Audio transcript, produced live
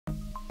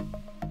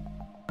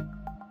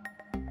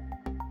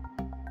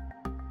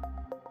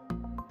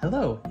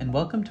Hello, and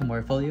welcome to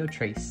Morpholio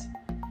Trace.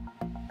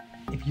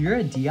 If you're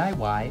a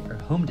DIY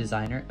or home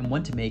designer and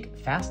want to make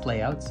fast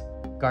layouts,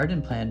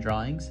 garden plan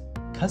drawings,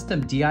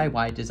 custom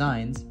DIY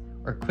designs,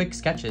 or quick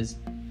sketches,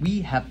 we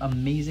have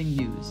amazing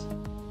news.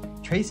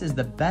 Trace is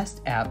the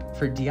best app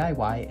for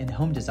DIY and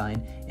home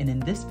design, and in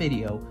this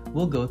video,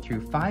 we'll go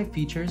through 5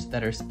 features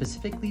that are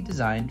specifically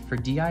designed for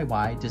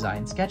DIY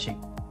design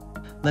sketching.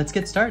 Let's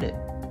get started.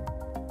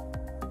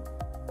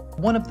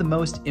 One of the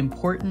most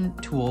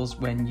important tools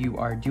when you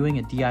are doing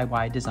a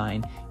DIY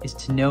design is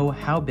to know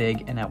how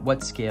big and at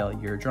what scale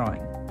you're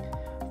drawing.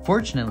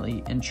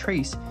 Fortunately, in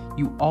Trace,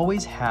 you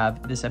always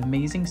have this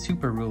amazing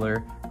super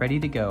ruler ready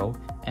to go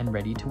and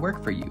ready to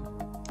work for you.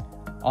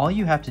 All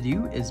you have to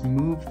do is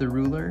move the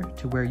ruler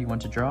to where you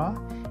want to draw,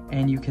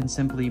 and you can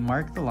simply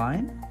mark the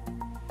line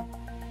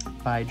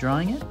by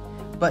drawing it.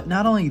 But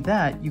not only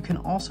that, you can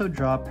also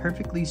draw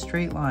perfectly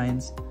straight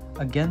lines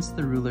against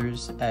the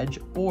ruler's edge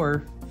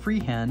or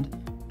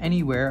freehand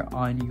anywhere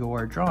on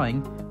your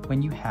drawing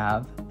when you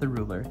have the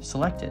ruler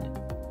selected.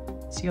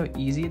 See how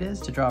easy it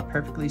is to draw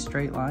perfectly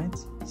straight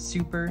lines?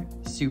 Super,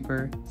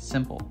 super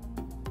simple.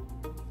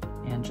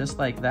 And just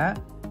like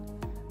that,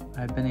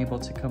 I've been able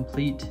to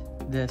complete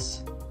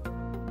this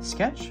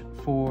sketch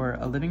for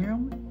a living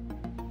room,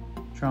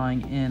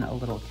 drawing in a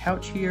little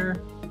couch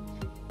here,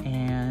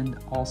 and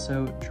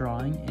also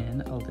drawing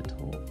in a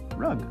little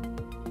rug.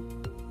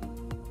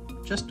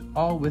 Just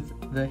all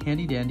with the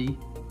handy dandy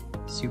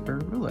super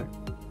ruler.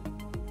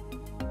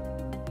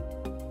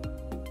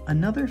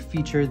 Another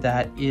feature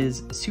that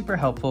is super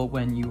helpful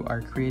when you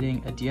are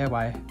creating a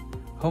DIY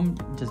home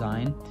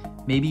design,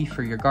 maybe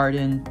for your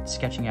garden,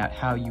 sketching out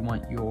how you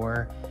want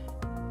your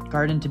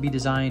garden to be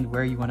designed,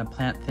 where you want to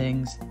plant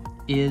things,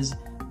 is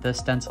the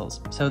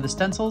stencils. So the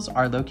stencils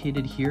are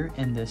located here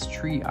in this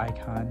tree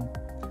icon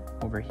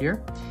over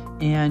here,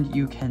 and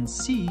you can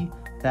see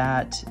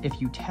that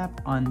if you tap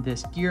on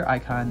this gear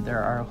icon,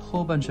 there are a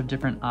whole bunch of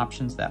different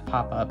options that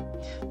pop up.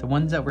 The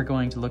ones that we're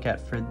going to look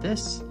at for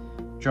this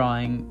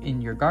drawing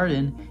in your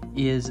garden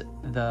is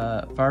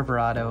the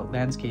Varvarado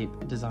landscape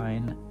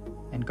design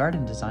and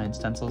garden design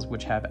stencils,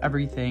 which have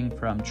everything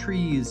from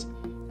trees,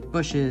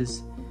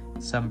 bushes,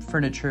 some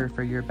furniture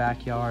for your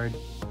backyard,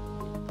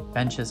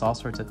 benches, all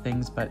sorts of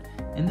things. But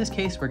in this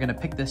case, we're going to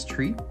pick this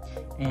tree,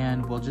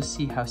 and we'll just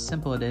see how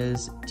simple it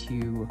is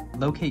to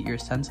locate your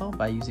stencil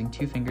by using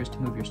 2 fingers to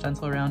move your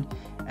stencil around,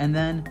 and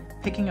then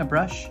picking a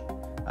brush.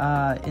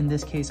 In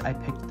this case, I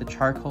picked the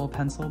charcoal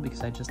pencil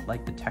because I just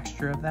like the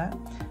texture of that.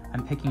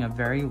 I'm picking a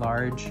very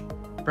large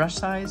brush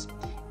size,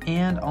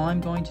 and all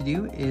I'm going to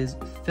do is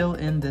fill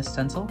in this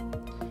stencil.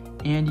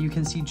 And you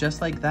can see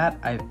just like that,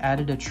 I've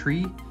added a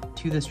tree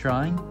to this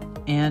drawing,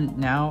 and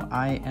now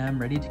I am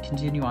ready to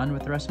continue on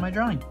with the rest of my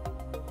drawing.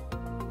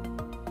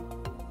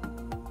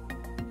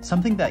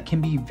 Something that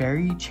can be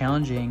very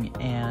challenging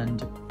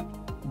and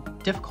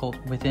difficult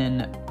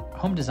within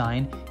home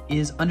design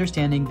is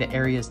understanding the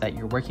areas that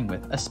you're working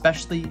with,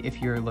 especially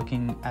if you're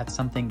looking at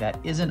something that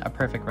isn't a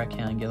perfect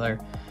rectangular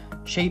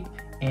shape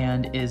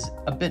and is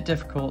a bit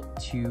difficult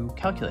to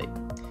calculate.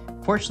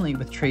 Fortunately,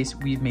 with Trace,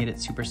 we've made it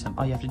super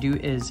simple. All you have to do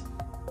is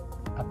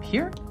up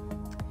here,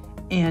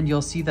 and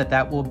you'll see that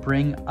that will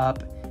bring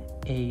up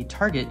a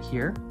target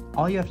here.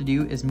 All you have to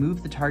do is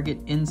move the target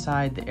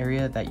inside the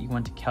area that you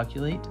want to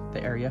calculate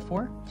the area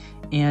for,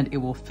 and it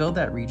will fill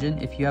that region.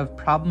 If you have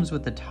problems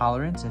with the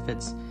tolerance, if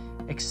it's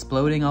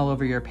exploding all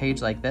over your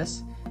page like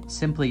this,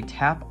 simply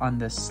tap on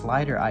this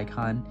slider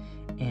icon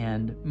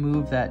and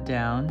move that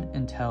down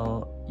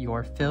until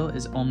your fill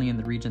is only in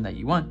the region that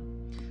you want.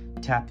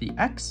 Tap the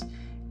X,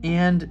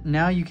 and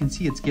now you can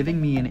see it's giving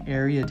me an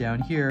area down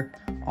here.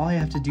 All I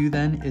have to do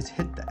then is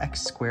hit the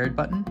X squared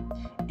button,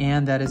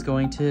 and that is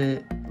going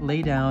to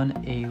lay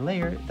down a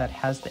layer that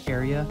has the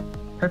area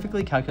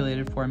perfectly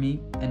calculated for me,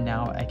 and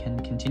now I can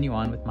continue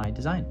on with my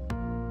design.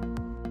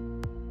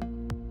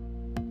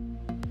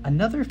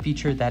 Another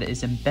feature that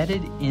is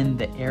embedded in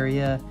the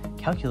area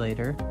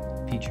calculator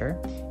feature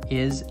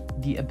is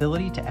the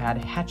ability to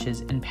add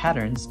hatches and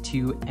patterns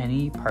to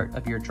any part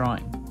of your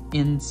drawing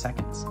in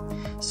seconds.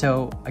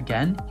 So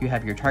again, you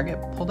have your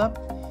target pulled up,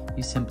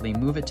 you simply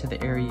move it to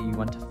the area you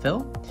want to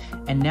fill,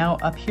 and now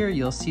up here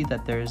you'll see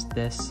that there's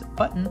this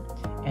button,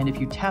 and if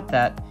you tap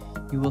that,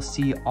 you will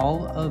see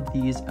all of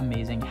these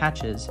amazing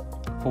hatches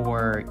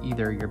for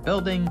either your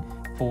building,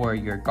 for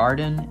your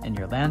garden and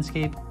your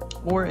landscape,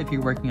 or if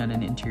you're working on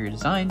an interior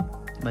design,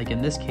 like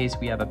in this case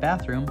we have a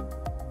bathroom,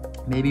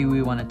 maybe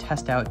we want to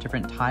test out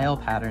different tile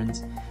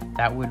patterns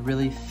that would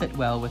really fit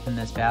well within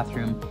this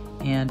bathroom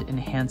and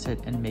enhance it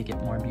and make it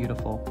more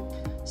beautiful.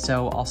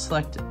 So I'll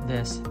select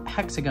this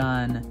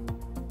hexagon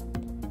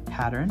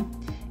pattern,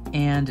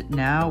 and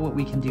now what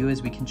we can do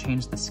is we can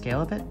change the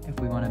scale of it. If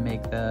we want to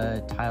make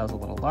the tiles a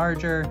little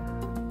larger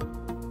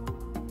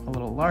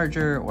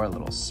or a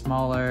little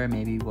smaller,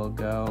 maybe we'll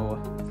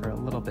go for a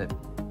little bit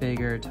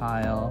bigger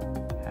tile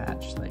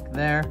patch like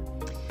there.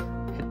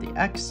 Hit the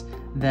X,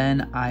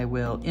 then I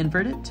will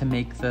invert it to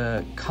make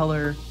the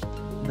color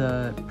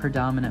the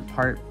predominant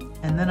part,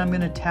 and then I'm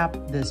going to tap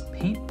this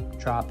paint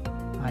drop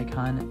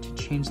icon to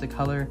change the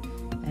color,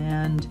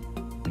 and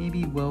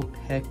maybe we'll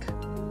pick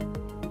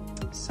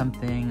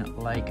something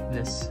like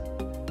this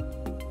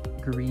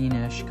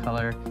greenish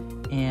color.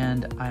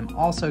 And I'm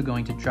also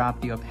going to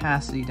drop the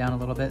opacity down a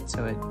little bit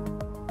so it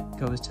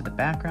goes to the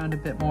background a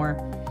bit more.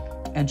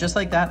 And just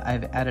like that,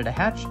 I've added a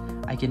hatch.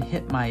 I can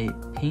hit my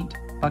paint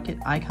bucket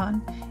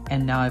icon,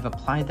 and now I've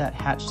applied that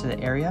hatch to the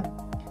area.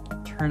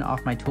 Turn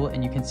off my tool,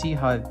 and you can see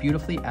how I've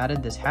beautifully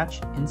added this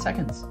hatch in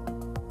seconds.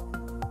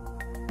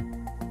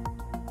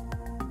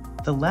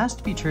 The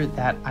last feature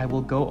that I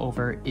will go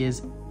over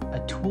is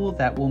a tool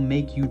that will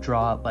make you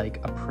draw like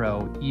a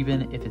pro,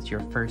 even if it's your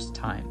first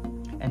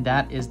time, and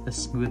that is the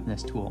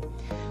smoothness tool.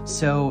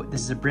 So this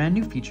is a brand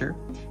new feature,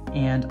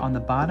 and on the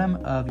bottom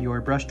of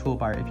your brush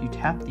toolbar, if you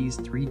tap these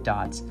 3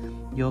 dots,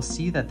 you'll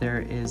see that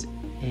there is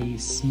a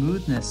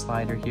smoothness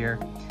slider here,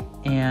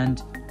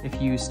 and if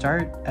you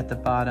start at the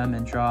bottom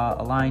and draw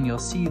a line, you'll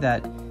see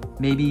that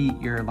maybe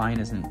your line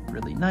isn't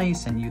really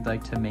nice and you'd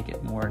like to make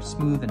it more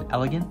smooth and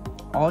elegant.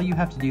 All you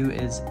have to do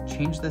is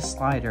change this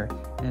slider,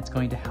 and it's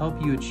going to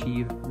help you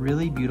achieve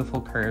really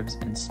beautiful curves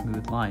and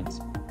smooth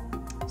lines.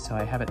 So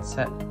I have it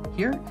set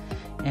here,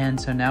 and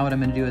so now what I'm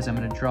going to do is I'm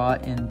going to draw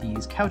in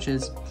these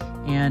couches,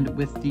 and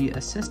with the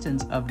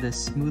assistance of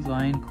this smooth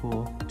line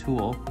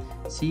tool,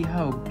 see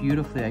how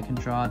beautifully I can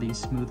draw these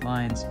smooth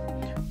lines,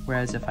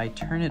 whereas if I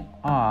turn it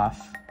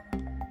off,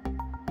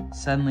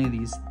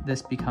 suddenly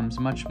this becomes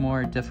much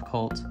more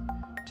difficult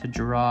to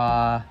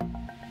draw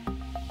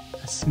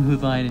a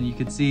smooth line, and you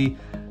can see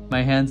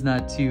my hand's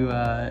not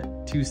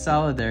too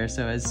solid there.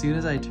 So as soon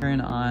as I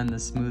turn on the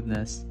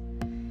smoothness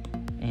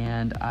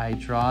and I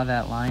draw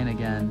that line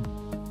again,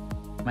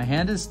 my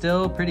hand is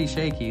still pretty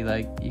shaky.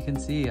 Like you can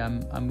see,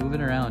 I'm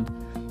moving around,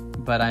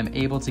 but I'm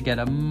able to get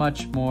a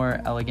much more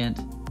elegant,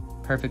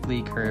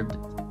 perfectly curved,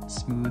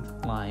 smooth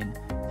line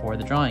for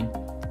the drawing.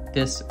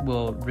 This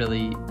will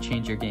really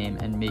change your game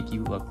and make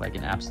you look like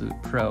an absolute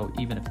pro,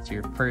 even if it's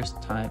your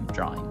first time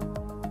drawing.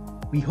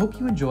 We hope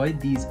you enjoyed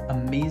these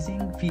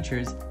amazing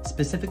features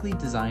specifically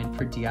designed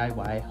for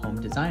DIY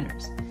home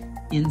designers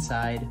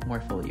inside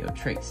Morpholio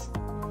Trace.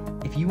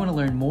 If you want to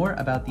learn more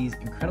about these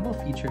incredible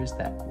features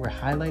that were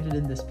highlighted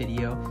in this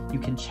video, you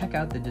can check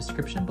out the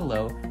description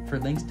below for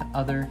links to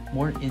other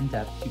more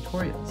in-depth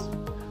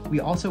tutorials.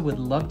 We also would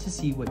love to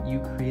see what you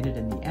created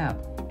in the app,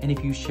 and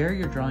if you share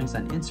your drawings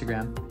on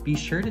Instagram, be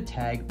sure to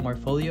tag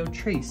Morpholio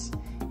Trace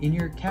in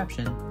your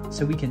caption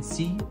so we can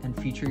see and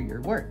feature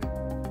your work.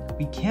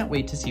 We can't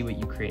wait to see what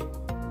you create.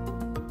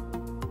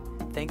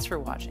 Thanks for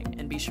watching,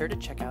 and be sure to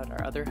check out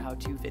our other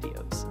how-to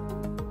videos.